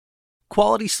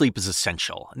Quality sleep is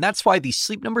essential, and that's why the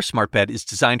Sleep Number Smart Bed is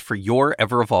designed for your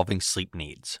ever-evolving sleep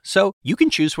needs. So you can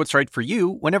choose what's right for you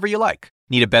whenever you like.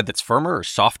 Need a bed that's firmer or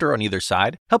softer on either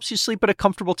side? Helps you sleep at a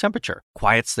comfortable temperature,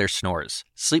 quiets their snores.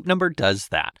 Sleep Number does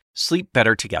that. Sleep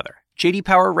better together. J.D.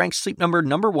 Power ranks Sleep Number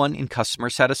 #1 in customer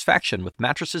satisfaction with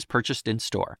mattresses purchased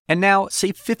in-store. And now,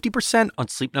 save 50% on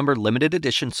Sleep Number limited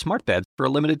edition smart beds for a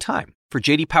limited time. For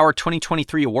J.D. Power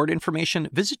 2023 award information,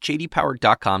 visit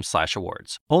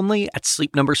jdpower.com/awards. Only at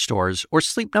Sleep Number stores or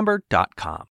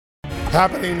sleepnumber.com.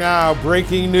 Happening now,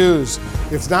 breaking news.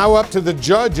 It's now up to the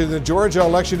judge in the Georgia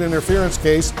election interference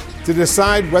case to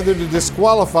decide whether to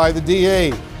disqualify the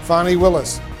DA, Fani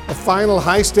Willis. A final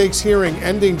high-stakes hearing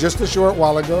ending just a short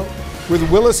while ago, with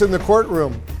Willis in the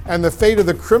courtroom and the fate of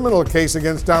the criminal case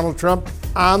against Donald Trump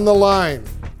on the line.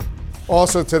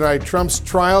 Also tonight, Trump's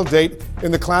trial date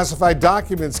in the classified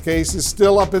documents case is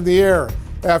still up in the air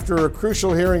after a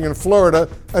crucial hearing in Florida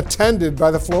attended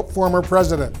by the former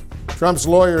president. Trump's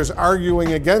lawyers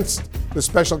arguing against the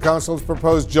special counsel's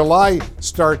proposed July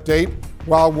start date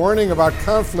while warning about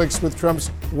conflicts with Trump's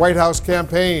White House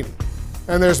campaign.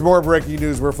 And there's more breaking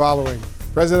news we're following.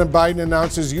 President Biden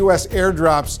announces U.S.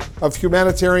 airdrops of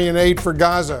humanitarian aid for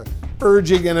Gaza,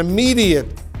 urging an immediate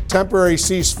temporary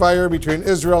ceasefire between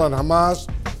Israel and Hamas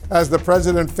as the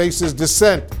president faces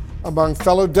dissent among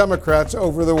fellow Democrats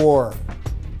over the war.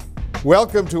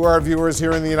 Welcome to our viewers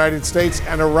here in the United States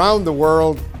and around the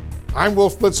world. I'm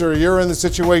Wolf Blitzer. You're in the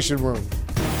Situation Room.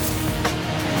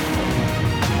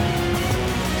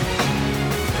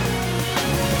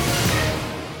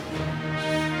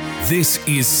 This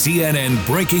is CNN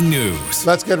Breaking News.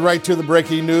 Let's get right to the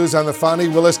breaking news on the Fani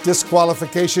Willis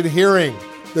disqualification hearing.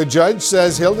 The judge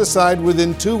says he'll decide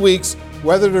within 2 weeks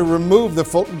whether to remove the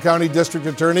Fulton County District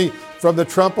Attorney from the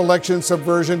Trump election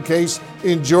subversion case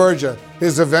in Georgia.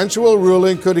 His eventual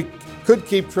ruling could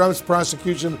keep Trump's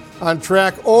prosecution on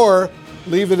track or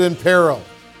leave it in peril.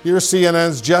 Here's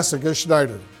CNN's Jessica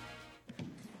Schneider.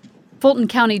 Fulton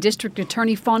County District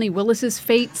Attorney Fani Willis's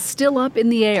fate still up in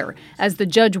the air as the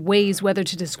judge weighs whether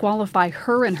to disqualify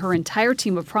her and her entire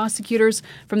team of prosecutors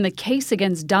from the case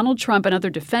against Donald Trump and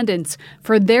other defendants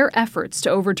for their efforts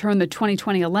to overturn the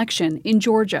 2020 election in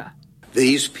Georgia.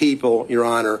 These people, Your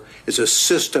Honor, is a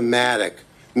systematic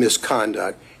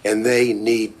misconduct, and they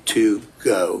need to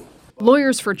go.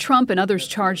 Lawyers for Trump and others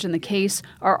charged in the case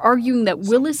are arguing that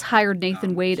Willis hired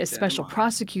Nathan Wade as special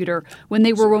prosecutor when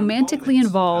they were romantically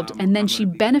involved, and then she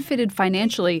benefited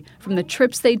financially from the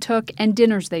trips they took and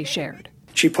dinners they shared.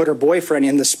 She put her boyfriend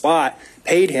in the spot,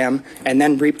 paid him, and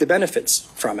then reaped the benefits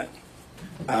from it.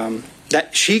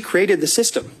 That she created the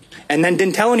system and then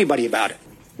didn't tell anybody about it.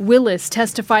 Willis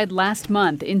testified last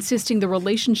month, insisting the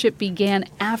relationship began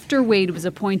after Wade was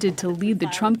appointed to lead the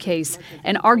Trump case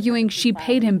and arguing she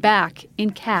paid him back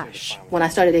in cash. When I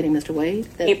started dating Mr. Wade,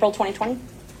 April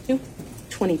 2022?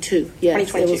 22, yes.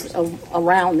 2022. It was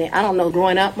around there. I don't know,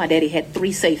 growing up, my daddy had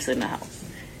 3 safes in the house.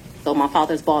 So my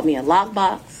father's bought me a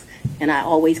lockbox, and I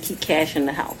always keep cash in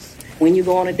the house. When you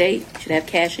go on a date, you should have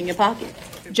cash in your pocket.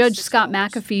 Judge Scott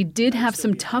McAfee did have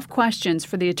some tough questions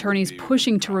for the attorneys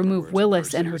pushing to remove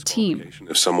Willis and her team.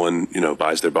 If someone,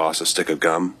 buys their boss a stick of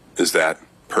gum, is that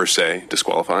per se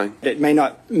disqualifying? It may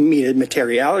not meet a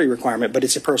materiality requirement, but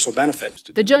it's a personal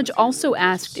benefit. The judge also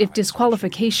asked if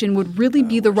disqualification would really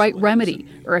be the right remedy,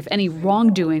 or if any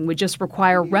wrongdoing would just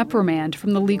require reprimand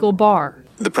from the legal bar.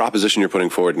 The proposition you're putting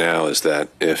forward now is that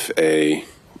if a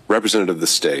representative of the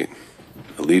state,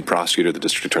 a lead prosecutor, the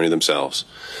district attorney themselves,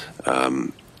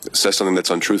 says something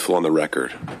that's untruthful on the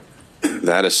record,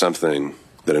 that is something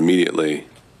that immediately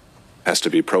has to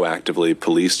be proactively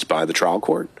policed by the trial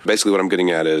court. Basically, what I'm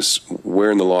getting at is, where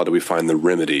in the law do we find the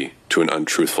remedy to an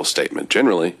untruthful statement?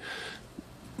 Generally,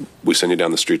 we send you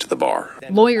down the street to the bar.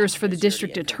 Lawyers for the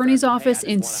district attorney's office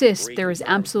insist there is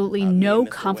absolutely no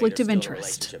conflict of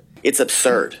interest. It's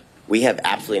absurd. We have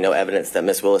absolutely no evidence that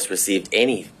Ms. Willis received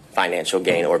any financial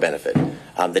gain or benefit.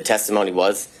 The testimony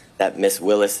was that Ms.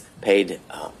 Willis paid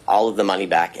all of the money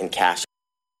back in cash.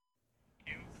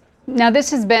 Now, this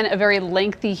has been a very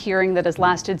lengthy hearing that has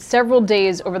lasted several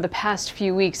days over the past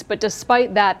few weeks. But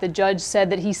despite that, the judge said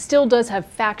that he still does have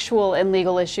factual and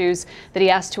legal issues that he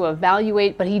has to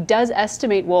evaluate. But he does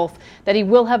estimate, Wolf, that he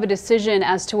will have a decision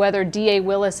as to whether DA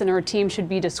Willis and her team should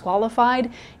be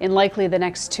disqualified in likely the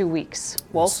next 2 weeks.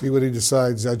 Wolf? See what he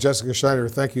decides. Jessica Schneider,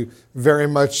 thank you very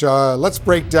much. Let's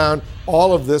break down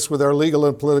all of this with our legal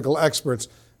and political experts.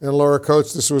 And Laura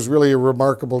Coates, this was really a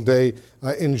remarkable day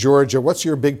in Georgia. What's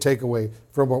your big takeaway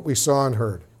from what we saw and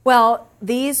heard? Well,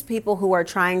 these people who are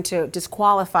trying to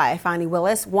disqualify Fani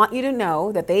Willis want you to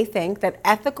know that they think that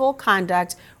ethical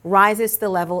conduct rises to the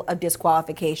level of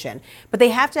disqualification. But they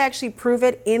have to actually prove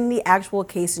it in the actual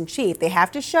case in chief. They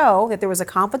have to show that there was a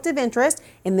conflict of interest,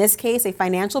 in this case, a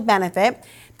financial benefit,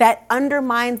 that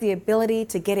undermines the ability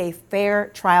to get a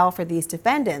fair trial for these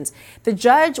defendants. The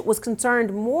judge was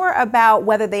concerned more about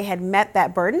whether they had met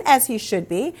that burden, as he should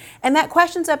be, and that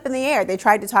question's up in the air. They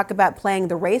tried to talk about playing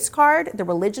the race card, the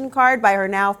religion card, by her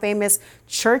now famous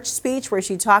church speech, where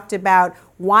she talked about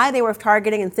why they were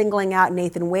targeting and singling out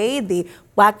Nathan Wade, the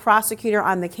black prosecutor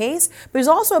on the case. But there's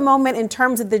also a moment in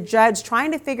terms of the judge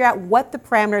trying to figure out what the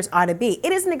parameters ought to be.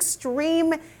 It is an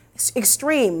extreme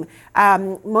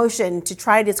motion to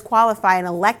try to disqualify an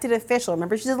elected official.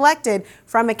 Remember, she's elected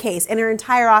from a case, and her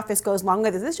entire office goes along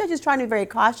with it. This judge is trying to be very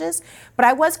cautious, but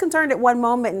I was concerned at one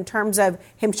moment in terms of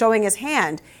him showing his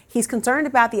hand. He's concerned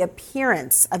about the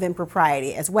appearance of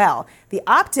impropriety as well. The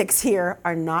optics here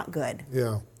are not good.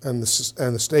 Yeah, and the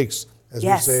stakes, as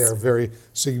we say, are very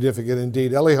significant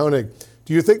indeed. Ellie Honig,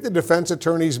 do you think the defense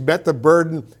attorneys met the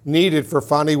burden needed for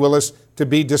Fani Willis to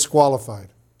be disqualified?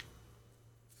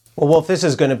 Well, Wolf, this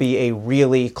is going to be a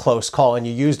really close call, and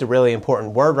you used a really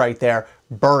important word right there,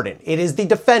 burden. It is the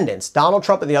defendants, Donald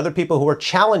Trump and the other people who are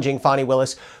challenging Fani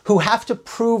Willis, who have to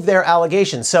prove their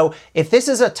allegations. So if this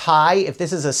is a tie, if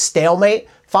this is a stalemate,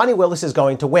 Fani Willis is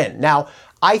going to win. Now,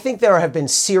 I think there have been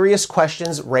serious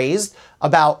questions raised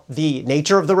about the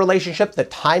nature of the relationship, the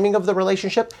timing of the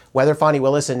relationship, whether Fani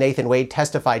Willis and Nathan Wade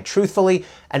testified truthfully,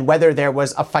 and whether there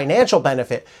was a financial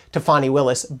benefit to Fani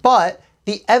Willis. But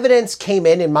the evidence came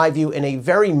in my view, in a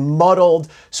very muddled,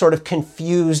 sort of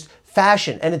confused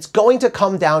fashion. And it's going to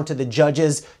come down to the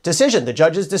judge's decision, the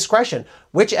judge's discretion.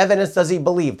 Which evidence does he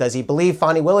believe? Does he believe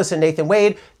Fani Willis and Nathan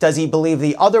Wade? Does he believe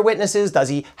the other witnesses?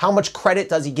 How much credit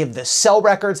does he give the cell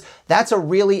records? That's a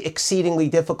really exceedingly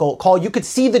difficult call. You could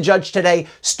see the judge today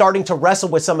starting to wrestle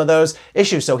with some of those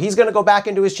issues. So he's going to go back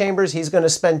into his chambers. He's going to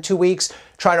spend 2 weeks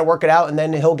trying to work it out, and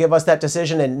then he'll give us that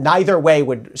decision. And neither way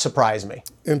would surprise me.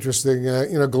 Interesting.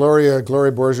 Gloria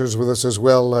Borger is with us as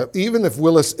well. Even if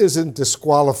Willis isn't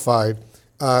disqualified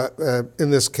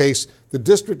in this case, the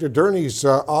district attorney's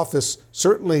office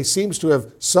certainly seems to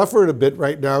have suffered a bit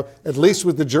right now, at least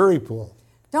with the jury pool.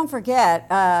 Don't forget,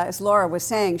 as Laura was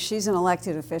saying, she's an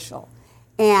elected official.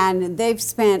 And they've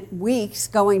spent weeks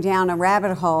going down a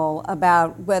rabbit hole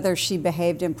about whether she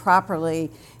behaved improperly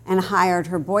and hired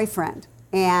her boyfriend.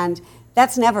 And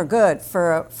that's never good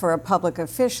for a public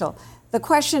official. The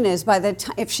question is,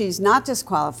 if she's not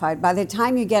disqualified, by the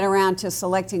time you get around to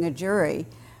selecting a jury,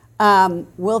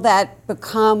 will that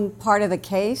become part of the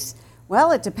case?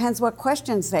 Well, it depends what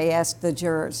questions they ask the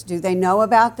jurors. Do they know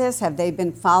about this? Have they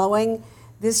been following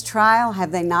this trial?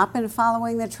 Have they not been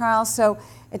following the trial? So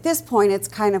at this point, it's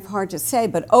kind of hard to say.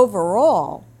 But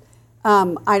overall,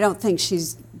 I don't think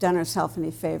she's done herself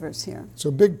any favors here. So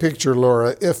big picture,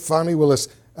 Laura, if Fani Willis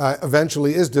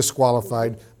eventually is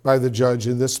disqualified by the judge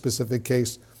in this specific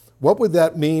case, what would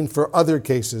that mean for other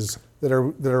cases that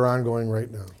are ongoing right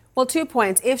now? Well, 2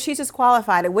 points. If she's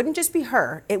disqualified, it wouldn't just be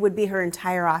her, it would be her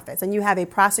entire office. And you have a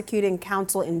prosecuting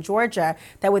counsel in Georgia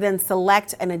that would then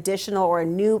select an additional or a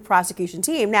new prosecution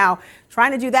team. Now,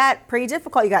 trying to do that, pretty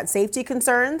difficult. You got safety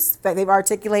concerns that they've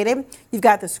articulated. You've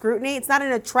got the scrutiny. It's not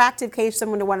an attractive case for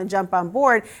someone to want to jump on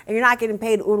board, and you're not getting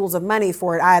paid oodles of money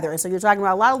for it either. So you're talking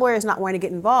about a lot of lawyers not wanting to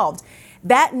get involved.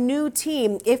 That new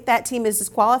team, if that team is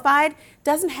disqualified,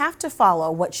 doesn't have to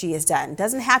follow what she has done,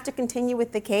 doesn't have to continue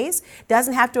with the case,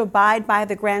 doesn't have to abide by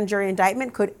the grand jury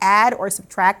indictment, could add or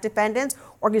subtract defendants,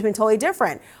 or do something totally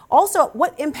different. Also,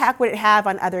 what impact would it have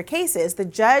on other cases? The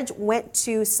judge went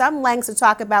to some lengths to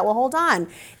talk about, well, hold on.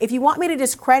 If you want me to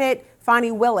discredit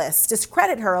Fani Willis,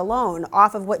 discredit her alone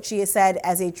off of what she has said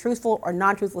as a truthful or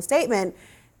non-truthful statement,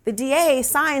 the DA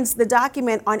signs the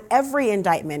document on every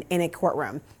indictment in a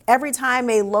courtroom. Every time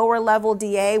a lower level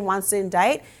DA wants to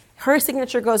indict, her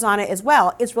signature goes on it as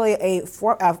well. It's really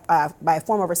by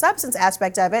form over substance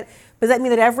aspect of it. But does that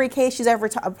mean that every case she's ever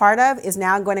a part of is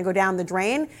now going to go down the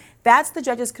drain? That's the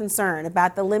judge's concern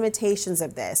about the limitations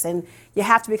of this, and you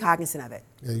have to be cognizant of it.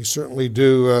 Yeah, you certainly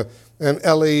do. And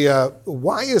Ellie,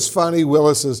 why is Fani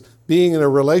Willis's being in a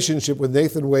relationship with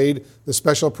Nathan Wade, the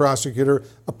special prosecutor,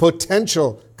 a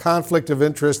potential conflict of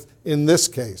interest in this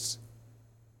case?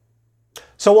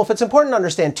 So, Wolf, it's important to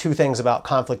understand two things about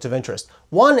conflict of interest.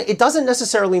 One, it doesn't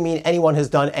necessarily mean anyone has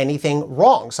done anything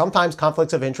wrong. Sometimes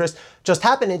conflicts of interest just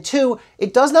happen. And two,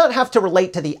 it does not have to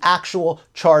relate to the actual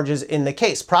charges in the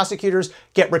case. Prosecutors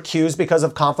get recused because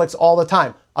of conflicts all the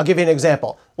time. I'll give you an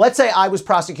example. Let's say I was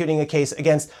prosecuting a case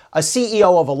against a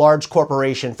CEO of a large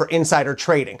corporation for insider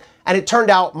trading, and it turned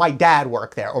out my dad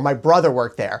worked there or my brother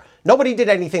worked there. Nobody did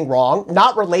anything wrong,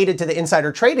 not related to the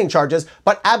insider trading charges,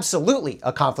 but absolutely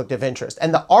a conflict of interest.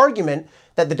 And the argument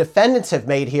that the defendants have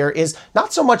made here is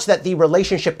not so much that the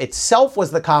relationship itself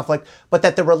was the conflict, but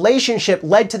that the relationship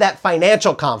led to that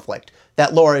financial conflict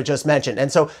that Laura just mentioned.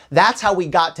 And so that's how we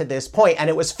got to this point. And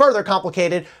it was further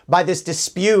complicated by this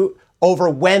dispute over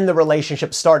when the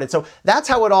relationship started. So that's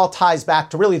how it all ties back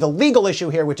to really the legal issue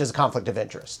here, which is a conflict of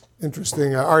interest.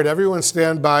 Interesting. Art, everyone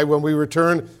stand by. When we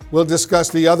return, we'll discuss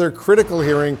the other critical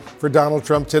hearing for Donald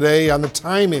Trump today on the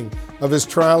timing of his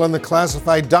trial in the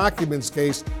classified documents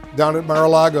case down at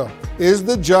Mar-a-Lago. Is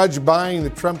the judge buying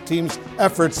the Trump team's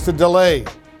efforts to delay?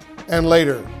 And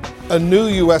later, a new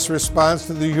U.S. response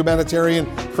to the humanitarian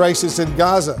crisis in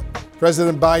Gaza.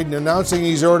 President Biden announcing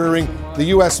he's ordering the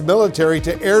U.S. military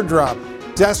to airdrop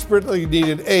desperately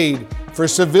needed aid for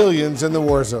civilians in the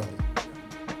war zone.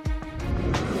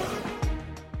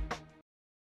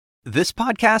 This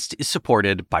podcast is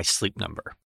supported by Sleep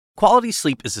Number. Quality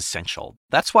sleep is essential.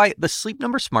 That's why the Sleep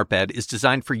Number Smart Bed is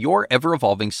designed for your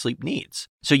ever-evolving sleep needs,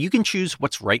 so you can choose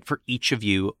what's right for each of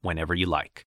you whenever you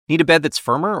like. Need a bed that's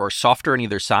firmer or softer on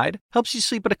either side? Helps you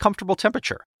sleep at a comfortable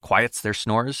temperature. Quiets their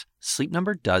snores? Sleep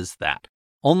Number does that.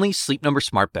 Only Sleep Number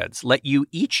Smart Beds let you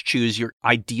each choose your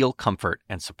ideal comfort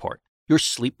and support, your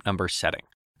Sleep Number setting.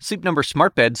 Sleep Number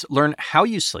Smart Beds learn how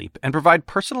you sleep and provide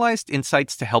personalized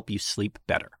insights to help you sleep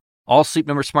better. All Sleep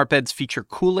Number Smart Beds feature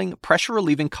cooling,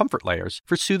 pressure-relieving comfort layers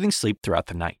for soothing sleep throughout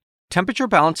the night.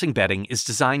 Temperature-balancing bedding is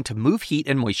designed to move heat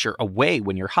and moisture away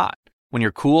when you're hot. When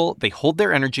you're cool, they hold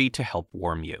their energy to help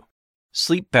warm you.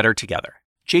 Sleep better together.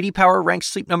 J.D. Power ranks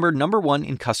Sleep Number #1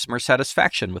 in customer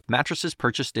satisfaction with mattresses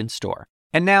purchased in-store.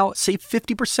 And now, save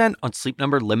 50% on Sleep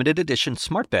Number limited edition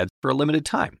smart beds for a limited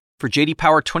time. For J.D.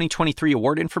 Power 2023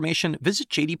 award information, visit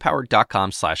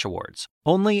jdpower.com/awards.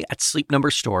 Only at Sleep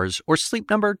Number stores or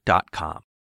sleepnumber.com.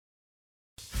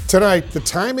 Tonight, the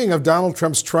timing of Donald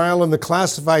Trump's trial in the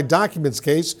classified documents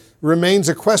case remains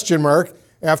a question mark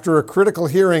after a critical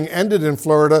hearing ended in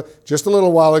Florida just a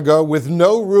little while ago with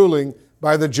no ruling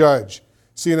by the judge.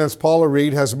 CNN's Paula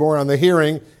Reed has more on the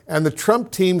hearing and the Trump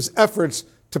team's efforts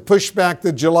to push back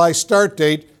the July start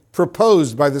date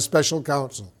proposed by the special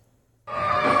counsel.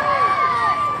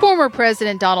 Former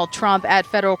President Donald Trump at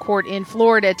federal court in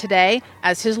Florida today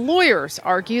as his lawyers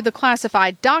argue the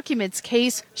classified documents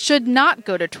case should not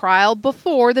go to trial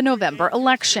before the November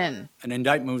election. An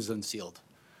indictment was unsealed,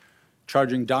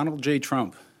 charging Donald J.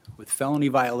 Trump with felony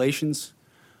violations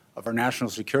of our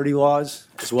national security laws,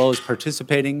 as well as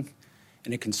participating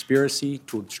in a conspiracy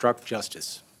to obstruct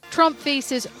justice. Trump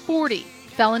faces 40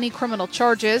 felony criminal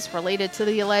charges related to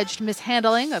the alleged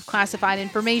mishandling of classified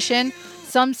information,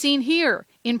 some seen here,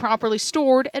 improperly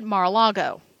stored at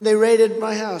Mar-a-Lago. They raided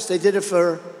my house. They did it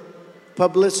for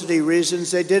publicity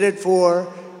reasons. They did it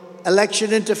for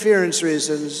election interference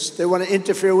reasons. They want to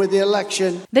interfere with the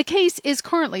election. The case is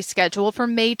currently scheduled for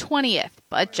May 20th,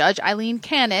 but Judge Eileen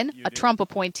Cannon, a Trump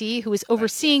appointee who is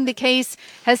overseeing the case,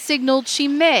 has signaled she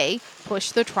may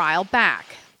push the trial back.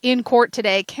 In court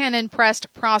today, Cannon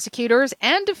pressed prosecutors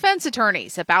and defense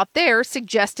attorneys about their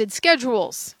suggested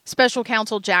schedules. Special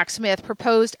counsel Jack Smith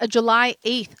proposed a July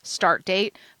 8th start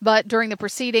date, but during the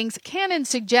proceedings, Cannon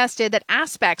suggested that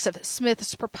aspects of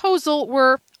Smith's proposal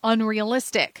were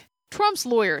unrealistic. Trump's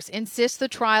lawyers insist the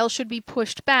trial should be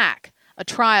pushed back. A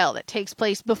trial that takes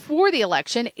place before the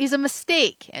election is a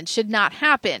mistake and should not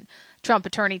happen, Trump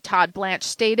attorney Todd Blanche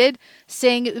stated,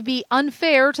 saying it would be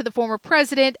unfair to the former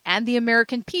president and the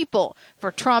American people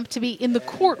for Trump to be in the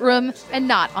courtroom and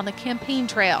not on the campaign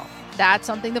trail. That's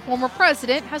something the former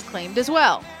president has claimed as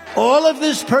well. All of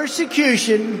this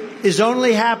persecution is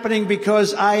only happening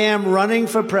because I am running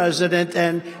for president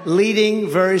and leading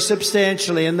very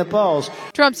substantially in the polls.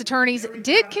 Trump's attorneys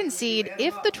did concede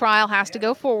if the trial has to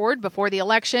go forward before the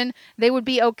election, they would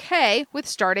be okay with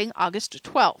starting August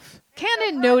 12th.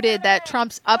 Cannon noted that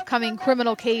Trump's upcoming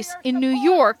criminal case in New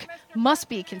York must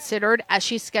be considered as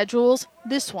she schedules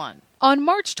this one. On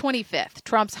March 25th,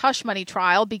 Trump's hush money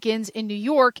trial begins in New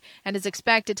York and is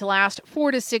expected to last 4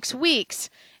 to 6 weeks,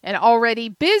 an already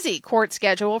busy court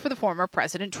schedule for the former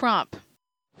President Trump.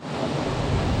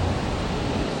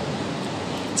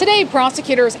 Today,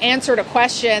 prosecutors answered a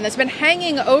question that's been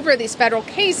hanging over these federal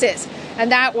cases,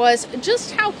 and that was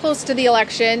just how close to the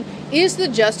election is the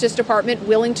Justice Department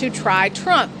willing to try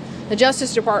Trump? The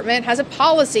Justice Department has a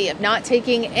policy of not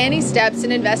taking any steps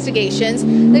in investigations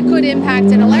that could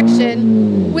impact an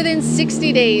election within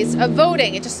 60 days of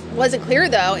voting. It just wasn't clear,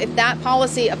 though, if that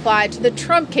policy applied to the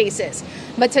Trump cases.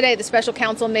 But today, the special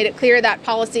counsel made it clear that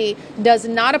policy does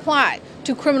not apply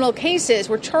to criminal cases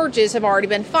where charges have already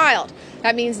been filed.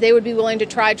 That means they would be willing to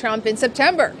try Trump in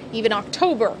September, even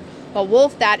October. Well,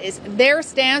 Wolf, that is their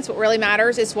stance. What really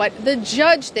matters is what the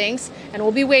judge thinks, and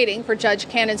we'll be waiting for Judge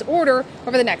Cannon's order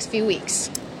over the next few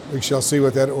weeks. We shall see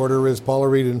what that order is. Paula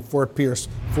Reed in Fort Pierce,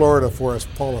 Florida for us.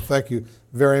 Paula, thank you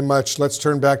very much. Let's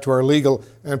turn back to our legal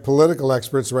and political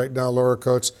experts right now. Laura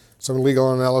Coates, some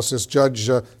legal analysis. Judge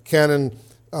Cannon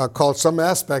called some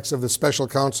aspects of the special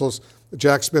counsel's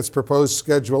Jack Smith's proposed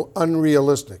schedule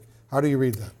unrealistic. How do you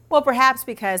read that? Well, perhaps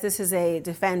because this is a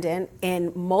defendant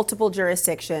in multiple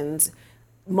jurisdictions,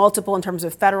 multiple in terms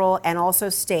of federal and also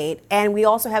state. And we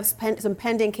also have some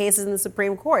pending cases in the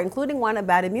Supreme Court, including one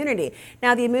about immunity.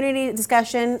 Now, the immunity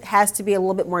discussion has to be a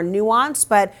little bit more nuanced,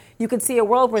 but you could see a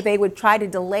world where they would try to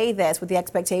delay this with the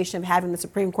expectation of having the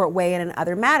Supreme Court weigh in on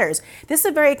other matters. This is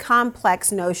a very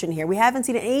complex notion here. We haven't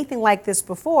seen anything like this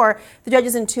before. The judge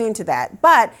is in tune to that.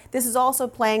 But this is also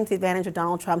playing to the advantage of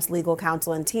Donald Trump's legal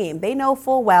counsel and team. They know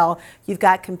full well you've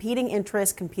got competing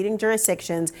interests, competing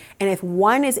jurisdictions, and if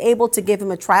one is able to give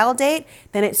him a trial date,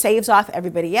 then it saves off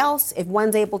everybody else. If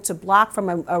one's able to block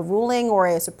from a ruling or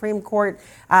a Supreme Court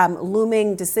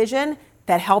looming decision,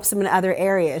 that helps them in other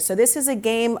areas. So this is a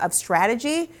game of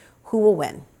strategy. Who will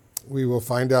win? We will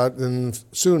find out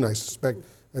soon, I suspect,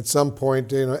 at some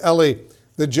point. Ellie,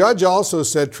 the judge also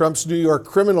said Trump's New York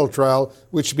criminal trial,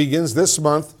 which begins this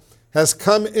month, has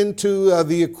come into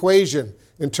the equation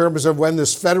in terms of when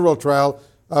this federal trial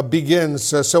begins.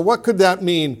 So what could that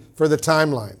mean for the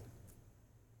timeline?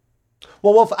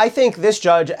 Well, Wolf, I think this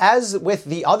judge, as with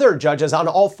the other judges on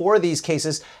all four of these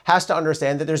cases, has to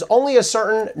understand that there's only a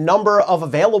certain number of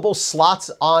available slots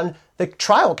on the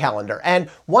trial calendar. And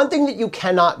one thing that you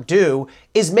cannot do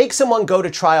is make someone go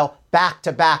to trial back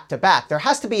to back to back. There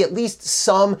has to be at least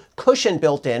some cushion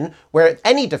built in where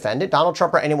any defendant, Donald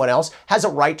Trump or anyone else, has a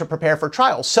right to prepare for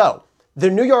trial. So the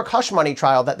New York hush money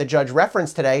trial that the judge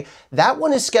referenced today, that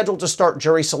one is scheduled to start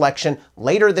jury selection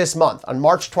later this month on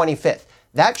March 25th.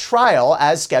 That trial,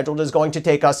 as scheduled, is going to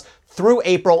take us through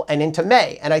April and into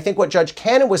May. And I think what Judge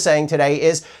Cannon was saying today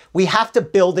is we have to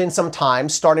build in some time,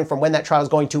 starting from when that trial is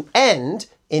going to end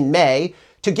in May,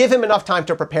 to give him enough time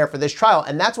to prepare for this trial.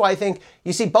 And that's why I think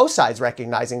you see both sides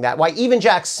recognizing that. Why even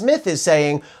Jack Smith is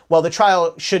saying, well, the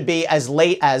trial should be as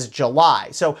late as July.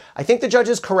 So I think the judge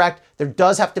is correct. There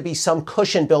does have to be some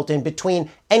cushion built in between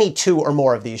any two or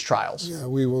more of these trials. Yeah,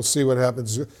 we will see what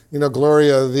happens.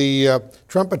 Gloria, the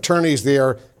Trump attorneys, they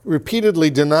are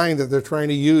repeatedly denying that they're trying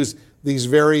to use these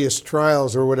various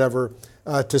trials or whatever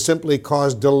to simply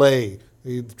cause delay.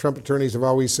 The Trump attorneys have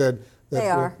always said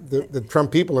that the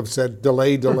Trump people have said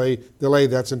delay, delay.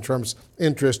 That's in Trump's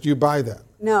interest. You buy that?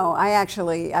 No, I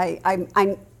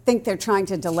think they're trying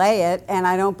to delay it, and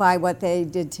I don't buy what they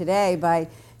did today by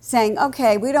saying,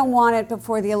 okay, we don't want it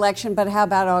before the election, but how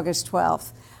about August 12th?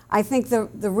 I think the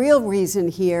real reason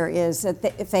here is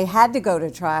that if they had to go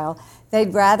to trial,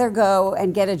 they'd rather go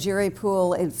and get a jury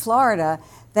pool in Florida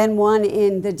than one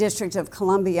in the District of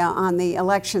Columbia on the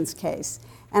elections case.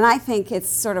 And I think it's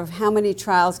sort of how many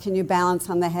trials can you balance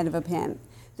on the head of a pin?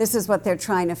 This is what they're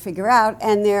trying to figure out,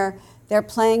 and they're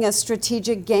playing a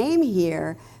strategic game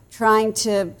here, trying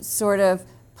to sort of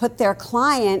put their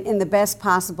client in the best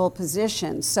possible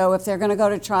position. So if they're going to go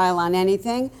to trial on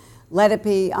anything, let it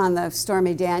be on the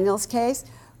Stormy Daniels case.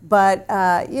 But,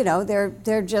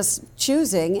 they're just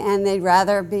choosing, and they'd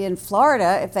rather be in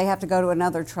Florida if they have to go to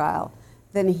another trial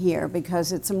than here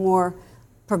because it's a more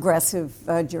progressive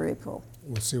jury pool.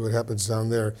 We'll see what happens down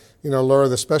there. Laura,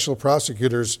 the special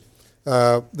prosecutors,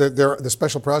 the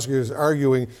special prosecutors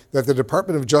arguing that the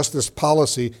Department of Justice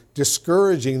policy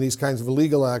discouraging these kinds of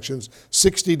legal actions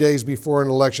 60 days before an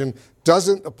election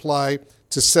doesn't apply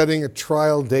to setting a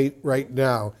trial date right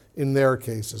now in their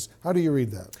cases. How do you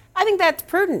read that? I think that's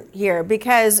prudent here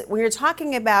because when you're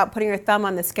talking about putting your thumb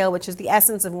on the scale, which is the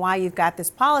essence of why you've got this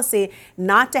policy,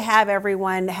 not to have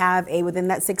everyone have within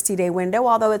that 60-day window,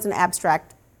 although it's an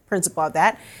abstract principle of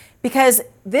that, because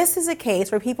this is a case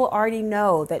where people already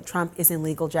know that Trump is in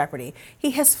legal jeopardy.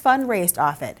 He has fundraised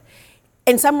off it.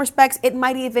 In some respects, it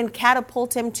might even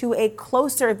catapult him to a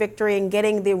closer victory in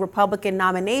getting the Republican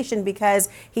nomination because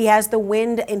he has the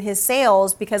wind in his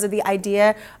sails because of the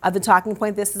idea of the talking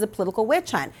point, this is a political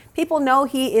witch hunt. People know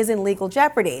he is in legal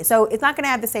jeopardy, so it's not going to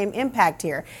have the same impact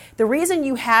here. The reason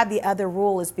you have the other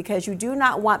rule is because you do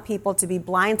not want people to be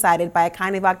blindsided by a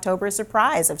kind of October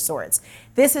surprise of sorts.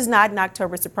 This is not an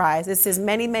October surprise. This is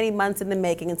many, many months in the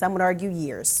making, and some would argue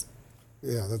years.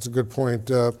 Yeah, that's a good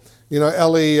point.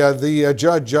 Ellie, the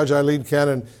Judge Eileen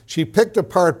Cannon, she picked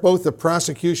apart both the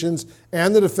prosecution's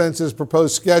and the defense's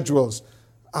proposed schedules.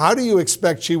 How do you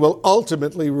expect she will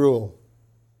ultimately rule?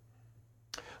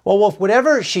 Well, Wolf,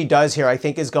 whatever she does here, I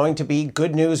think is going to be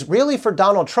good news really for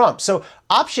Donald Trump. So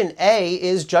option A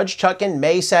is Judge Chutkan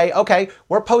may say, okay,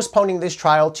 we're postponing this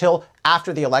trial till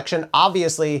after the election.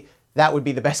 Obviously, that would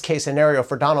be the best case scenario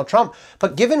for Donald Trump.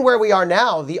 But given where we are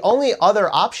now, the only other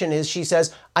option is she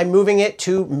says, I'm moving it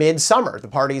to midsummer. The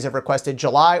parties have requested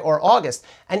July or August.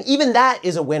 And even that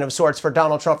is a win of sorts for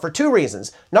Donald Trump for two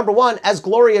reasons. Number one, as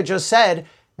Gloria just said,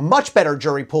 much better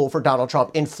jury pool for Donald Trump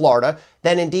in Florida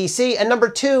than in D.C. And number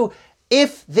two,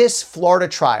 if this Florida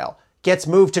trial gets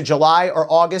moved to July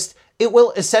or August, it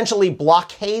will essentially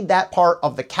blockade that part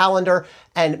of the calendar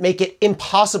and make it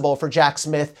impossible for Jack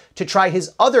Smith to try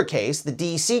his other case, the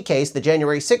D.C. case, the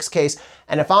January 6th case.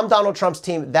 And if I'm Donald Trump's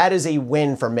team, that is a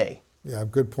win for me. Yeah,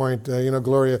 good point.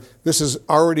 Gloria, this has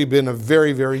already been a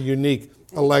very, very unique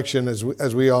election,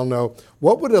 as we all know.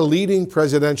 What would a leading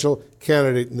presidential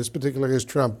candidate, in this particular case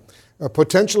Trump,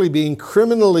 potentially being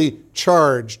criminally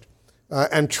charged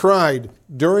and tried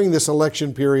during this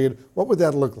election period, what would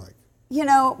that look like?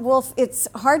 Wolf, it's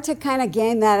hard to kind of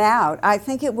game that out. I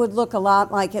think it would look a lot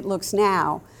like it looks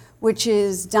now, which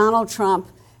is Donald Trump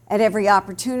at every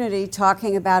opportunity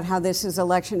talking about how this is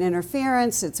election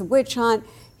interference, it's a witch hunt,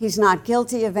 he's not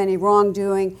guilty of any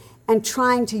wrongdoing, and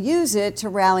trying to use it to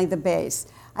rally the base.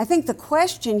 I think the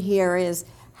question here is,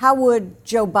 how would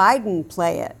Joe Biden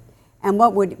play it? And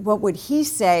what would he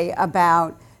say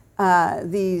about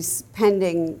these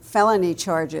pending felony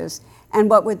charges? And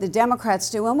what would the Democrats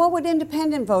do? And what would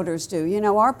independent voters do?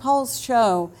 Our polls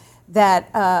show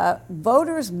that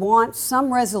voters want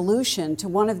some resolution to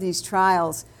one of these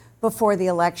trials before the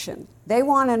election. They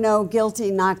want to know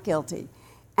guilty, not guilty.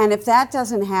 And if that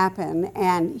doesn't happen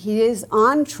and he is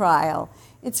on trial,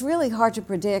 it's really hard to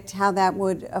predict how that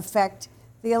would affect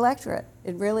the electorate.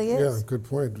 It really is. Yeah, good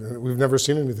point. We've never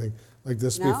seen anything like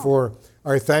this before.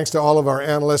 All right, thanks to all of our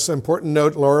analysts. Important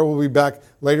note, Laura will be back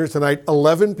later tonight,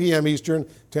 11 p.m. Eastern,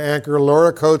 to anchor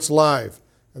Laura Coates Live.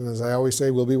 And as I always say,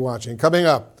 we'll be watching. Coming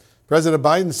up, President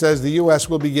Biden says the U.S.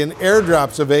 will begin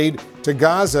airdrops of aid to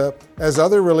Gaza as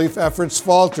other relief efforts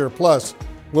falter. Plus,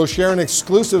 we'll share an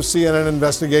exclusive CNN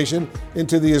investigation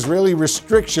into the Israeli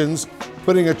restrictions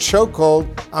putting a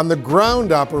chokehold on the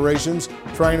ground operations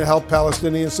trying to help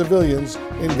Palestinian civilians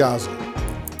in Gaza.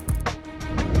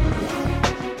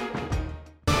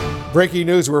 Breaking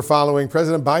news we're following.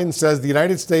 President Biden says the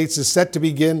United States is set to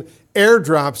begin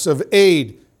airdrops of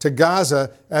aid to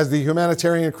Gaza as the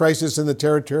humanitarian crisis in the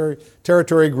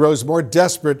territory grows more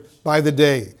desperate by the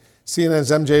day.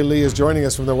 CNN's MJ Lee is joining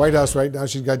us from the White House right now.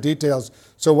 She's got details.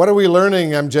 So what are we learning,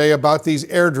 MJ, about these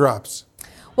airdrops?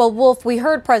 Well, Wolf, we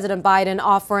heard President Biden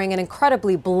offering an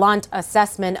incredibly blunt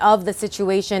assessment of the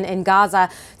situation in Gaza,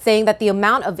 saying that the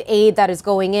amount of aid that is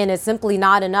going in is simply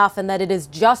not enough and that it is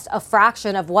just a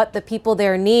fraction of what the people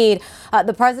there need.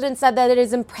 The president said that it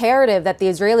is imperative that the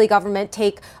Israeli government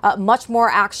take much more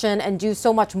action and do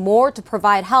so much more to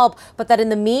provide help, but that in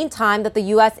the meantime that the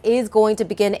U.S. is going to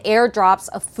begin airdrops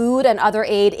of food and other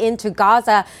aid into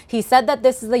Gaza. He said that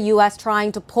this is the U.S.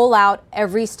 trying to pull out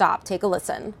every stop. Take a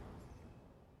listen.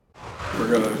 We're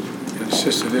going to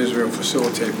insist that Israel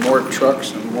facilitate more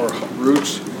trucks and more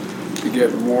routes to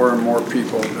get more and more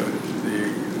people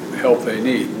the help they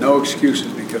need. No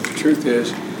excuses, because the truth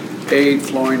is aid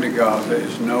flowing to Gaza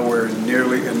is nowhere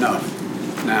nearly enough.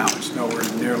 Now, it's nowhere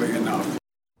nearly enough.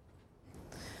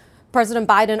 President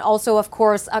Biden also, of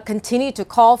course, continued to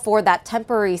call for that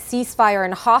temporary ceasefire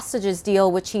and hostages deal,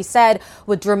 which he said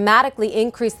would dramatically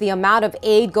increase the amount of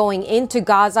aid going into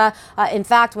Gaza. In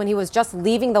fact, when he was just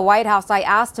leaving the White House, I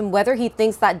asked him whether he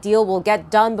thinks that deal will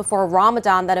get done before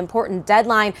Ramadan, that important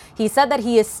deadline. He said that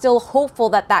he is still hopeful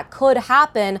that that could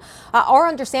happen. Our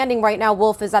understanding right now,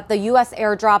 Wolf, is that the U.S.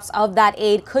 airdrops of that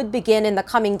aid could begin in the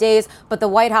coming days, but the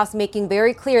White House making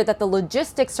very clear that the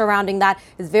logistics surrounding that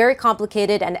is very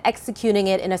complicated and executing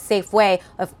it in a safe way,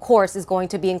 of course, is going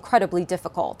to be incredibly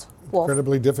difficult. Wolf.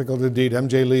 Incredibly difficult indeed.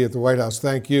 MJ Lee at the White House,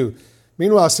 thank you.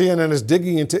 Meanwhile, CNN is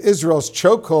digging into Israel's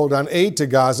chokehold on aid to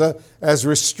Gaza as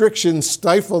restrictions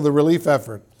stifle the relief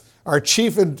effort. Our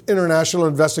chief international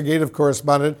investigative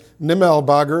correspondent, Nimel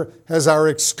Bagher, has our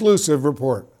exclusive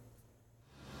report.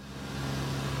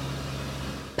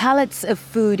 Pallets of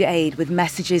food aid with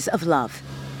messages of love,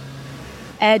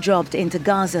 airdropped into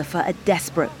Gaza for a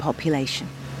desperate population.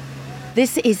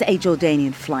 This is a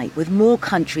Jordanian flight with more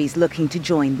countries looking to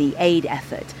join the aid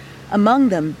effort, among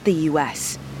them the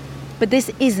US. But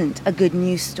this isn't a good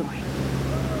news story.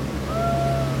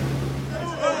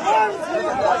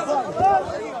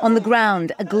 On the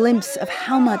ground, a glimpse of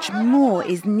how much more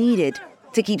is needed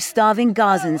to keep starving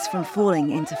Gazans from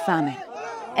falling into famine.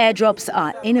 Airdrops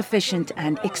are inefficient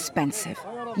and expensive.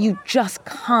 You just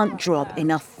can't drop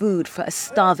enough food for a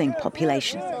starving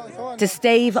population. To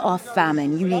stave off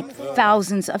famine, you need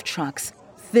thousands of trucks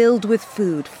filled with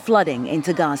food flooding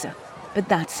into Gaza. But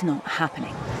that's not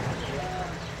happening.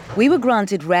 We were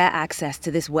granted rare access to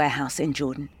this warehouse in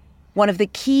Jordan, one of the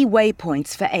key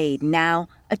waypoints for aid, now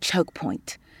a choke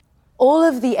point. All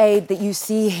of the aid that you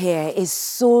see here is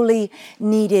sorely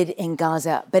needed in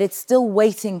Gaza, but it's still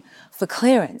waiting for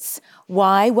clearance.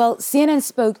 Why? Well, CNN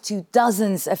spoke to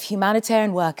dozens of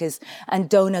humanitarian workers and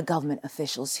donor government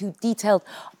officials who detailed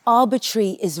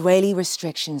arbitrary Israeli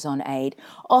restrictions on aid,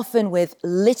 often with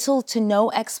little to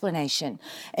no explanation,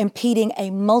 impeding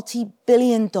a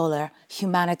multi-billion-dollar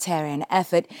humanitarian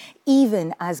effort,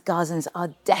 even as Gazans are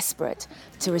desperate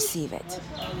to receive it.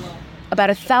 About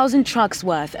 1,000 trucks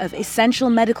worth of essential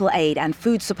medical aid and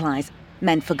food supplies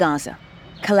meant for Gaza,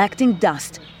 collecting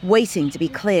dust, waiting to be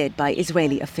cleared by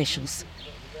Israeli officials.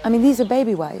 I mean, these are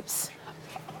baby wipes.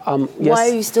 Yes. Why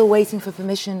are you still waiting for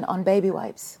permission on baby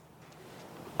wipes?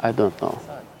 I don't know.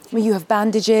 I mean, you have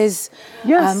bandages.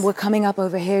 Yes. We're coming up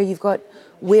over here. You've got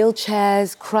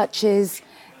wheelchairs, crutches.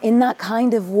 In that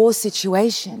kind of war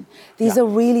situation, these are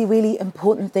really, really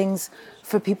important things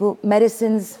for people.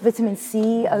 Medicines, vitamin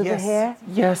C over here.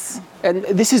 Yes, and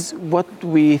this is what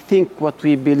we think, what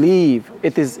we believe.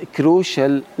 It is a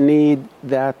crucial need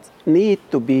that need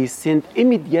to be sent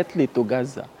immediately to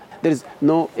Gaza. There is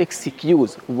no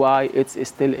excuse why it's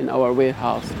still in our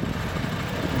warehouse.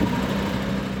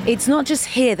 It's not just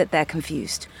here that they're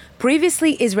confused.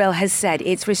 Previously, Israel has said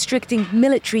it's restricting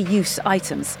military use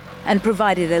items and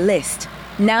provided a list.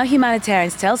 Now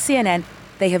humanitarians tell CNN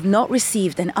they have not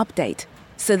received an update,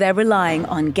 so they're relying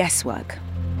on guesswork.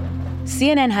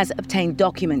 CNN has obtained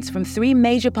documents from 3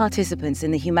 major participants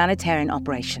in the humanitarian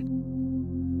operation.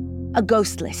 A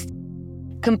ghost list,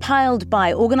 compiled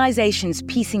by organizations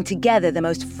piecing together the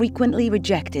most frequently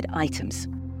rejected items.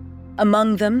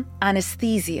 Among them,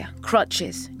 anesthesia,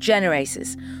 crutches,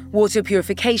 generators, water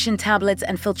purification tablets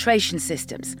and filtration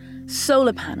systems,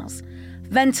 solar panels,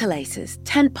 ventilators,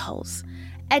 tent poles,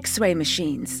 X-ray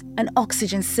machines, and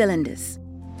oxygen cylinders.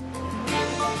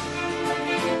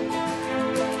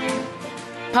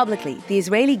 Publicly, the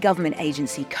Israeli government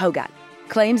agency Kogat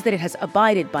claims that it has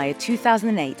abided by a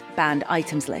 2008 banned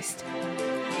items list.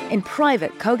 In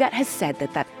private, Kogat has said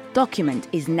that that document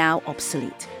is now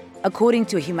obsolete, according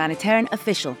to a humanitarian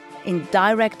official in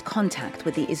direct contact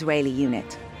with the Israeli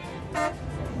unit.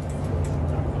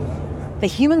 The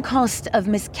human cost of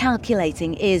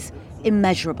miscalculating is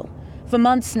immeasurable. For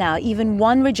months now, even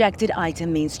one rejected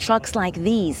item means trucks like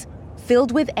these,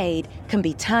 filled with aid, can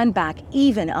be turned back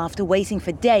even after waiting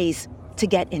for days to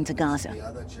get into Gaza.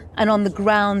 And on the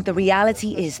ground, the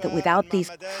reality is that without these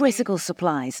critical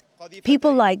supplies,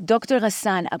 people like Dr.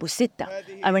 Ghassan Abu Sitta,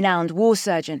 a renowned war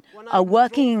surgeon, are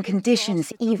working in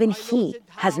conditions even he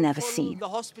has never seen.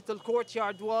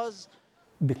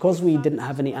 Because we didn't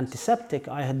have any antiseptic,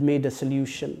 I had made a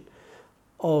solution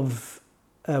of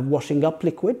washing up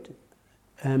liquid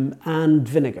and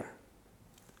vinegar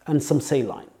and some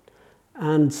saline.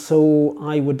 And so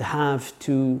I would have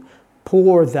to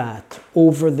pour that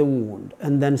over the wound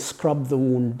and then scrub the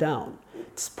wound down.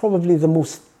 It's probably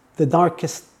the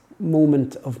darkest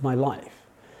moment of my life,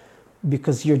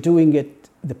 because you're doing it,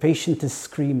 the patient is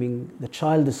screaming, the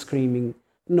child is screaming,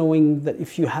 knowing that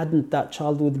if you hadn't, that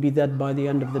child would be dead by the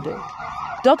end of the day.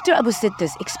 Dr. Abu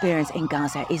Sitta's experience in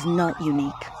Gaza is not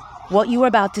unique. What you are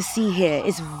about to see here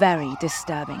is very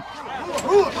disturbing.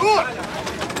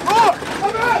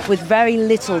 With very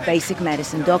little basic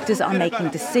medicine, doctors are making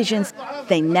decisions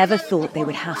they never thought they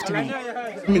would have to make.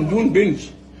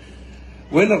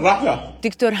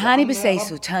 Dr. Hani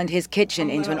Biseisu turned his kitchen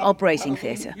into an operating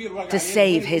theatre to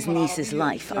save his niece's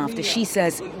life after she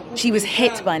says she was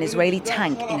hit by an Israeli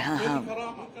tank in her home.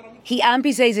 He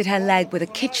amputated her leg with a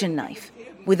kitchen knife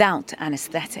without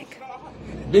anesthetic.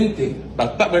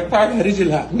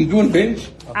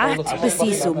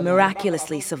 Biseisu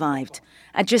miraculously survived.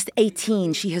 At just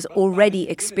 18, she has already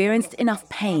experienced enough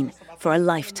pain for a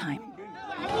lifetime.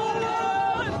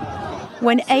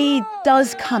 When aid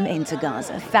does come into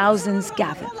Gaza, thousands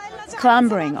gather,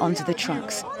 clambering onto the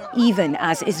trucks, even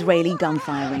as Israeli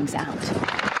gunfire rings out.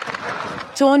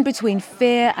 Torn between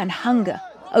fear and hunger,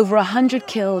 over 100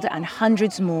 killed and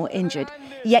hundreds more injured,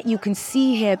 yet you can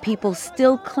see here people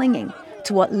still clinging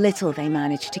to what little they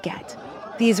managed to get.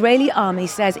 The Israeli army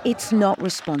says it's not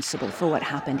responsible for what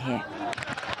happened here.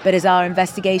 But as our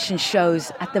investigation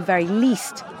shows, at the very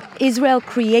least, Israel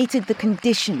created the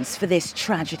conditions for this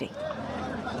tragedy.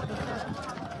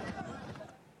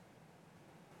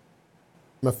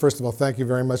 First of all, thank you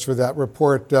very much for that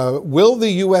report. Will the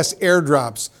U.S.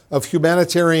 airdrops of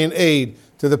humanitarian aid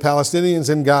to the Palestinians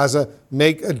in Gaza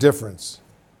make a difference?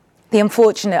 The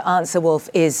unfortunate answer, Wolf,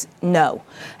 is no.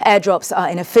 Airdrops are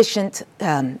inefficient.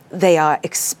 They are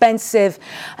expensive.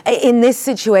 In this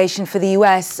situation for the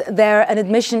U.S., they're an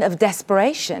admission of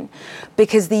desperation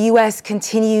because the U.S.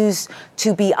 continues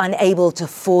to be unable to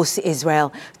force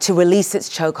Israel to release its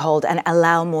chokehold and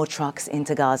allow more trucks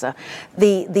into Gaza.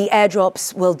 The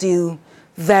airdrops will do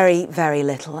very, very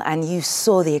little. And you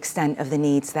saw the extent of the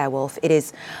needs there, Wolf. It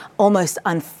is almost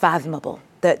unfathomable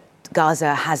that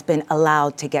Gaza has been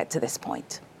allowed to get to this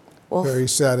point. Wolf? Very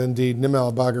sad indeed. Nima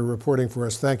Al-Bagher reporting for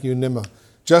us. Thank you, Nima.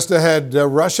 Just ahead,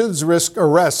 Russians risk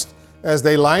arrest as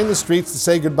they line the streets to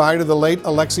say goodbye to the late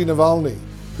Alexei Navalny.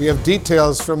 We have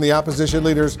details from the opposition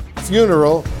leader's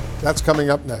funeral. That's coming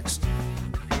up next.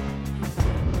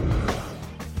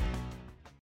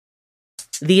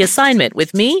 The Assignment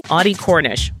with me, Audie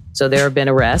Cornish. So there have been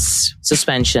arrests,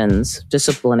 suspensions,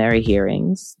 disciplinary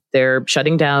hearings. They're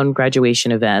shutting down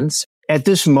graduation events. At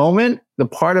this moment, the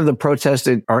part of the protests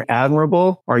that are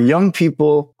admirable are young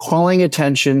people calling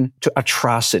attention to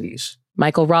atrocities.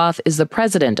 Michael Roth is the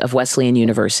president of Wesleyan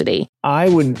University. I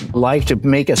would like to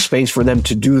make a space for them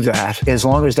to do that, as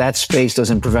long as that space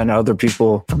doesn't prevent other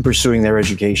people from pursuing their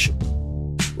education.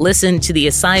 Listen to The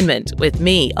Assignment with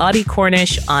me, Audie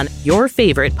Cornish, on your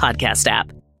favorite podcast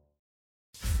app.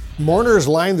 Mourners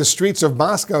lined the streets of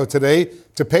Moscow today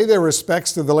to pay their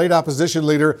respects to the late opposition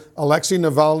leader Alexei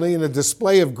Navalny in a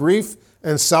display of grief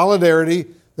and solidarity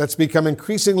that's become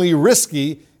increasingly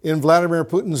risky in Vladimir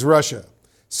Putin's Russia.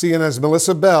 CNN's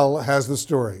Melissa Bell has the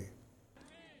story.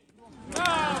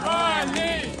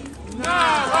 Navalny!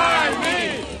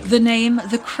 Navalny! The name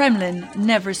the Kremlin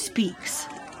never speaks,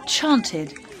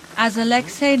 chanted as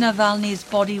Alexei Navalny's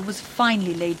body was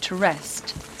finally laid to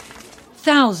rest.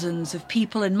 Thousands of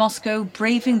people in Moscow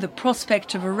braving the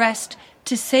prospect of arrest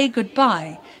to say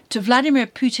goodbye to Vladimir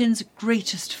Putin's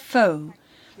greatest foe,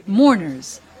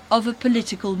 mourners of a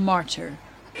political martyr,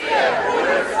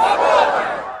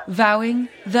 vowing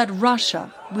that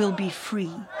Russia will be free.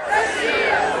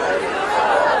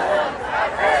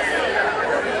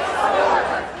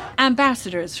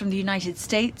 Ambassadors from the United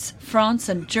States, France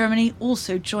and Germany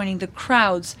also joining the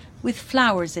crowds with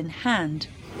flowers in hand.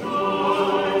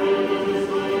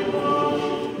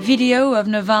 Video of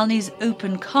Navalny's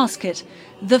open casket,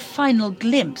 the final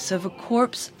glimpse of a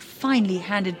corpse finally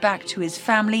handed back to his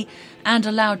family and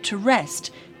allowed to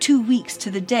rest 2 weeks to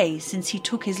the day since he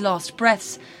took his last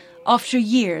breaths after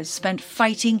years spent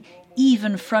fighting,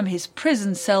 even from his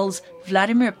prison cells,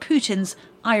 Vladimir Putin's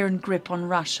iron grip on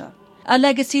Russia. A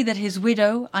legacy that his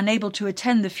widow, unable to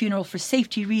attend the funeral for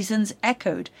safety reasons,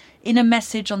 echoed in a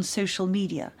message on social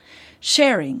media.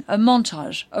 Sharing a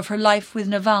montage of her life with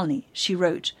Navalny, she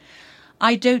wrote,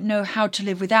 "I don't know how to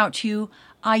live without you.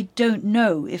 I don't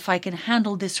know if I can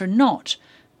handle this or not,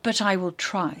 but I will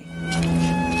try."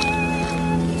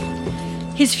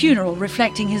 His funeral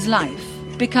reflecting his life,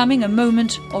 becoming a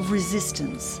moment of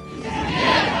resistance.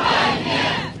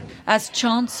 As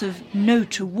chants of "no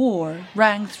to war"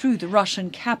 rang through the Russian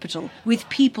capital, with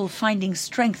people finding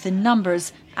strength in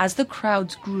numbers as the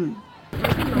crowds grew.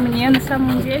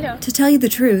 To tell you the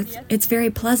truth, it's very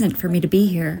pleasant for me to be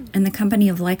here in the company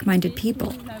of like-minded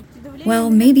people. Well,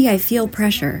 maybe I feel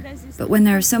pressure, but when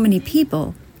there are so many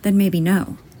people, then maybe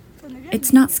no.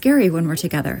 It's not scary when we're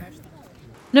together.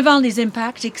 Navalny's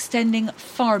impact extending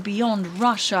far beyond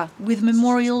Russia, with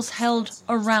memorials held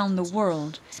around the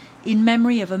world, in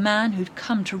memory of a man who'd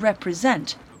come to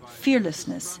represent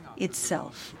fearlessness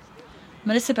itself.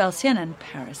 Melissa Bell, CNN,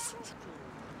 Paris.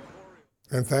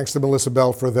 And thanks to Melissa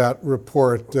Bell for that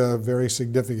report. Very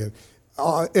significant.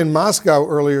 In Moscow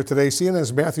earlier today,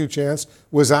 CNN's Matthew Chance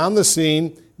was on the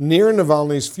scene near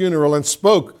Navalny's funeral and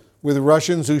spoke with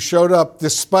Russians who showed up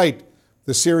despite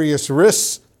the serious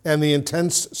risks and the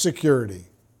intense security.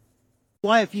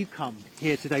 Why have you come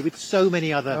here today with so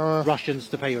many other Russians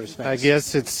to pay your respects? I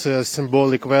guess it's a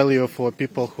symbolic value for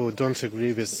people who don't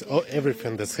agree with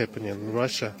everything that's happening in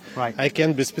Russia. Right. I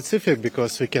can't be specific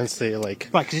because we can say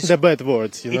the bad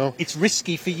words, you know. It's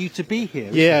risky for you to be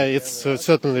here. Yeah, it's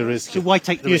certainly risky. So why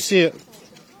take the risk? You see,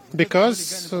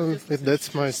 because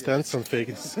that's my stance on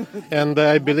things. And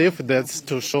I believe that's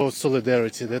to show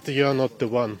solidarity, that you are not the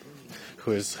one who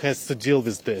has to deal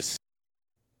with this.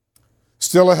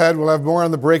 Still ahead, we'll have more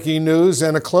on the breaking news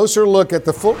and a closer look at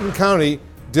the Fulton County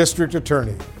District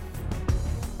Attorney.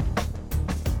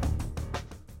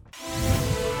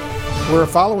 We're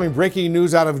following breaking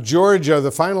news out of Georgia,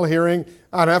 the final hearing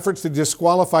on efforts to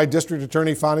disqualify District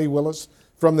Attorney Fani Willis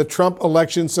from the Trump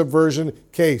election subversion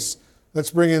case. Let's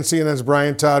bring in CNN's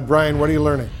Brian Todd. Brian, what are you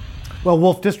learning? Well,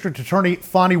 Wolf, District Attorney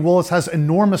Fani Willis has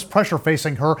enormous pressure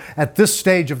facing her at this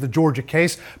stage of the Georgia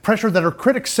case, pressure that her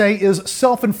critics say is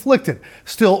self-inflicted.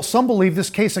 Still, some believe this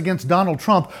case against Donald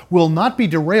Trump will not be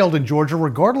derailed in Georgia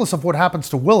regardless of what happens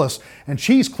to Willis, and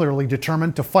she's clearly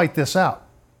determined to fight this out.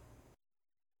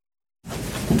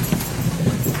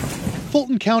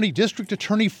 Fulton County District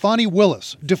Attorney Fani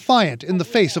Willis, defiant in the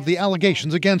face of the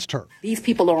allegations against her. These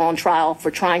people are on trial for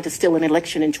trying to steal an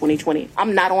election in 2020.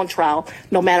 I'm not on trial,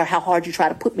 no matter how hard you try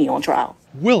to put me on trial.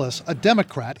 Willis, a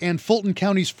Democrat and Fulton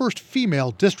County's first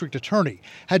female district attorney,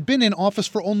 had been in office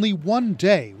for only one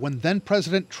day when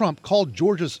then-President Trump called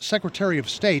Georgia's Secretary of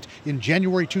State in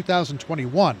January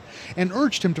 2021 and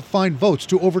urged him to find votes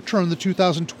to overturn the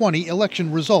 2020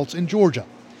 election results in Georgia.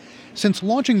 Since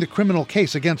launching the criminal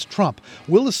case against Trump,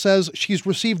 Willis says she's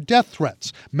received death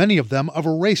threats, many of them of a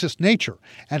racist nature,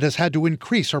 and has had to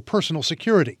increase her personal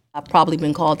security. I've probably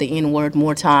been called the N-word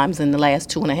more times in the last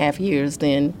 2.5 years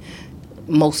than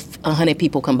most 100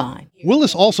 people combined.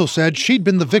 Willis also said she'd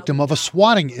been the victim of a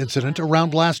swatting incident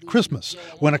around last Christmas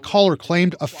when a caller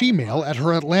claimed a female at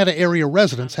her Atlanta area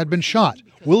residence had been shot.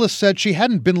 Willis said she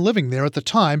hadn't been living there at the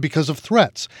time because of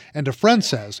threats, and a friend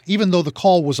says even though the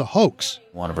call was a hoax.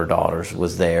 One of her daughters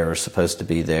was there, or supposed to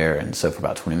be there, and so for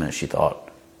about 20 minutes she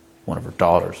thought one of her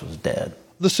daughters was dead.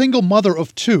 The single mother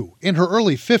of two, in her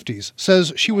early 50s,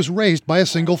 says she was raised by a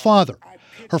single father.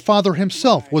 Her father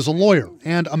himself was a lawyer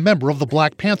and a member of the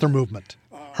Black Panther movement.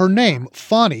 Her name,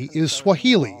 Fani, is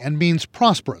Swahili and means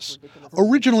prosperous.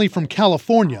 Originally from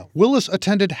California, Willis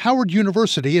attended Howard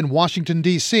University in Washington,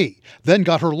 D.C., then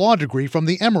got her law degree from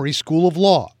the Emory School of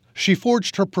Law. She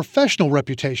forged her professional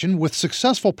reputation with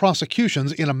successful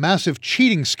prosecutions in a massive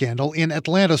cheating scandal in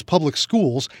Atlanta's public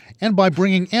schools and by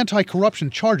bringing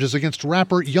anti-corruption charges against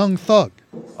rapper Young Thug.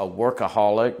 A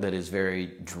workaholic that is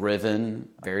very driven,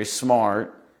 very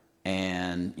smart,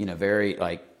 and, very,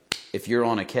 if you're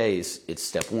on a case, it's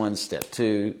step 1, step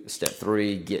 2, step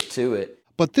 3, get to it.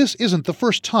 But this isn't the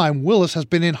first time Willis has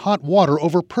been in hot water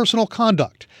over personal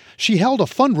conduct. She held a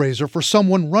fundraiser for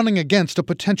someone running against a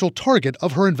potential target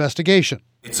of her investigation.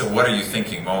 It's a what are you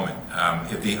thinking moment.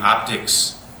 The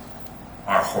optics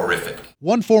are horrific.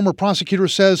 One former prosecutor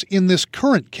says in this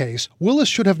current case, Willis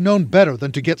should have known better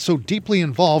than to get so deeply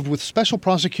involved with Special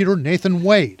Prosecutor Nathan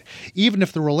Wade, even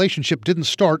if the relationship didn't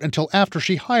start until after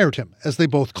she hired him, as they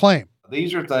both claim.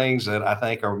 These are things that I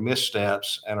think are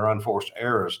missteps and are unforced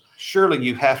errors. Surely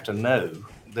you have to know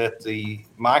that the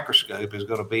microscope is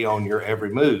going to be on your every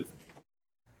move.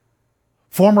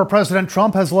 Former President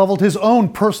Trump has leveled his own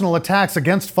personal attacks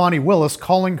against Fani Willis,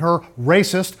 calling her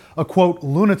racist, a quote,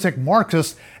 lunatic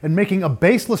Marxist, and making a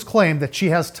baseless claim that she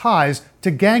has ties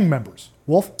to gang members.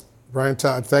 Wolf? Brian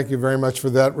Todd, thank you very much for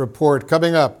that report.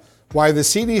 Coming up, why the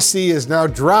CDC is now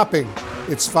dropping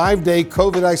its 5-day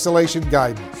COVID isolation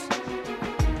guidance.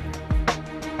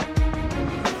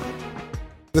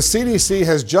 The CDC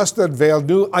has just unveiled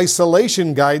new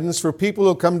isolation guidance for people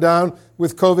who come down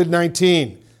with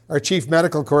COVID-19. Our chief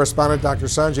medical correspondent, Dr.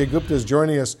 Sanjay Gupta, is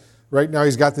joining us right now.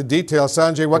 He's got the details.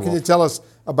 Sanjay, what can you tell us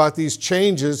about these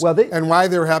changes and why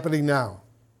they're happening now?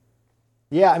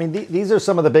 Yeah, these are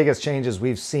some of the biggest changes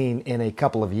we've seen in a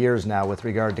couple of years now with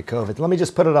regard to COVID. Let me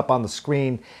just put it up on the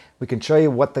screen. We can show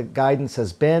you what the guidance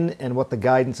has been and what the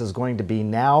guidance is going to be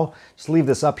now. Just leave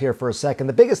this up here for a second.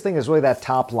 The biggest thing is really that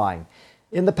top line.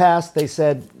 In the past, they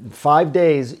said 5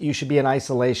 days you should be in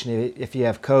isolation if you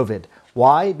have COVID.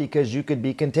 Why? Because you could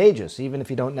be contagious, even if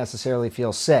you don't necessarily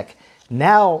feel sick.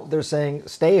 Now they're saying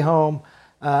stay home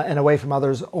and away from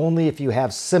others only if you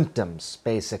have symptoms,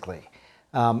 basically.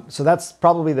 So that's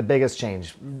probably the biggest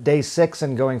change. Day 6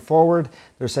 and going forward,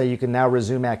 they're saying you can now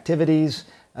resume activities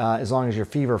as long as you're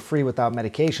fever-free without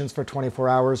medications for 24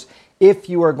 hours. If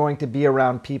you are going to be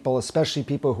around people, especially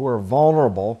people who are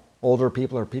vulnerable, older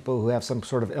people or people who have some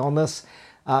sort of illness,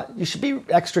 you should be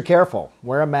extra careful.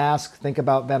 Wear a mask, think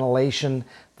about ventilation,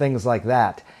 things like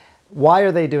that. Why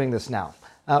are they doing this now?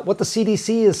 What the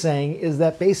CDC is saying is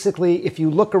that basically if you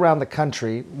look around the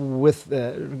country with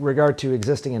regard to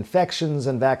existing infections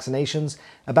and vaccinations,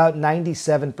 about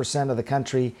 97% of the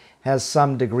country has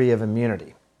some degree of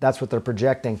immunity. That's what they're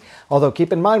projecting. Although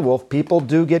keep in mind, Wolf, people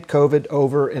do get COVID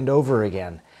over and over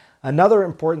again. Another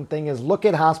important thing is look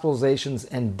at hospitalizations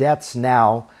and deaths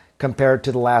now compared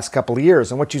to the last couple of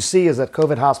years. And what you see is that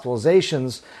COVID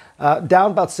hospitalizations down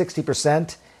about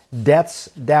 60%, deaths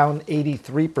down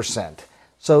 83%.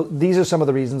 So these are some of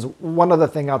the reasons. One other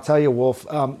thing I'll tell you, Wolf,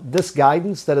 this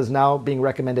guidance that is now being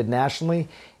recommended nationally,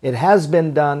 it has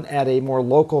been done at a more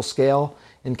local scale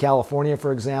in California,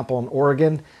 for example, in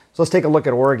Oregon. So let's take a look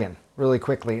at Oregon. really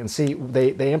quickly and see,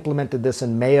 they implemented this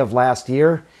in May of last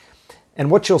year. And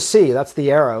what you'll see, that's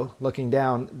the arrow looking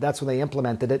down, that's when they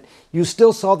implemented it. You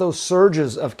still saw those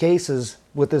surges of cases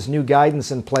with this new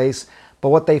guidance in place, but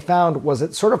what they found was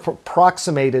it sort of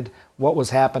approximated what was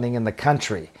happening in the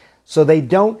country. So they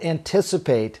don't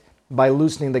anticipate, by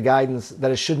loosening the guidance,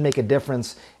 that it should make a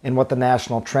difference in what the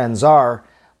national trends are,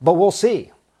 but we'll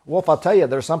see. Wolf, I'll tell you,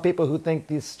 there's some people who think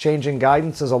this change in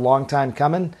guidance is a long time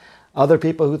coming. Other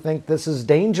people who think this is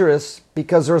dangerous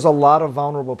because there's a lot of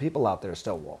vulnerable people out there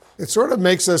still, Wolf. It sort of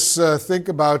makes us think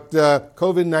about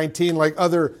COVID-19 like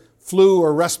other flu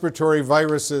or respiratory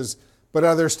viruses. But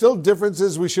are there still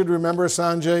differences we should remember,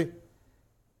 Sanjay?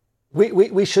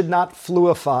 We should not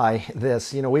fluify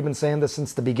this. You know, we've been saying this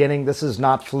since the beginning. This is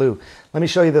not flu. Let me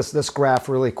show you this graph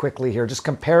really quickly here. Just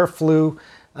compare flu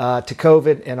to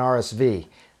COVID and RSV.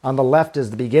 On the left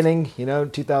is the beginning,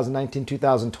 2019,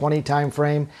 2020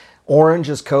 timeframe. Orange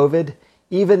is COVID.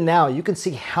 Even now, you can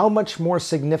see how much more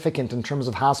significant in terms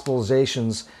of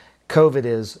hospitalizations COVID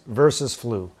is versus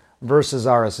flu, versus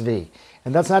RSV.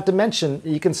 And that's not to mention,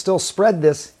 you can still spread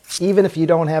this even if you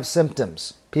don't have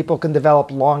symptoms. People can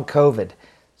develop long COVID.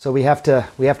 So we have to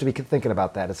be thinking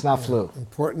about that. It's not flu.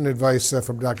 Important advice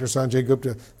from Dr. Sanjay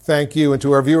Gupta. Thank you. And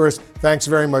to our viewers, thanks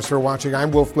very much for watching.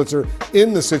 I'm Wolf Blitzer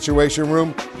in the Situation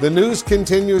Room. The news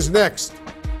continues next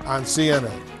on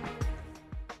CNN.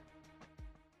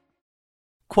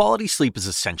 Quality sleep is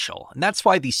essential, and that's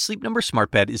why the Sleep Number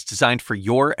Smart Bed is designed for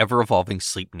your ever-evolving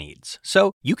sleep needs.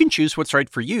 So you can choose what's right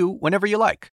for you whenever you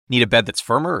like. Need a bed that's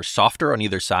firmer or softer on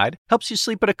either side? Helps you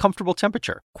sleep at a comfortable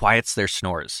temperature. Quiets their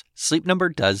snores. Sleep Number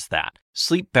does that.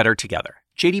 Sleep better together.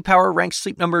 J.D. Power ranks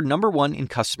Sleep Number #1 in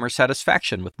customer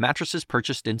satisfaction with mattresses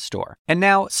purchased in-store. And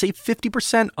now, save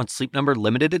 50% on Sleep Number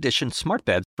Limited Edition Smart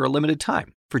Beds for a limited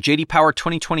time. For J.D. Power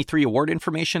 2023 award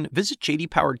information, visit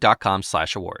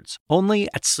jdpower.com/awards. Only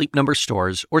at Sleep Number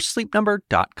stores or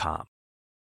sleepnumber.com.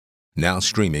 Now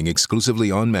streaming exclusively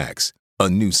on Max, a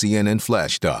new CNN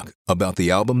flash doc about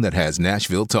the album that has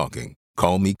Nashville talking,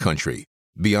 Call Me Country.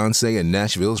 Beyoncé and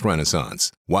Nashville's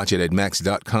Renaissance. Watch it at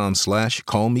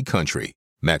max.com/callmecountry.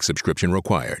 Max subscription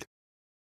required.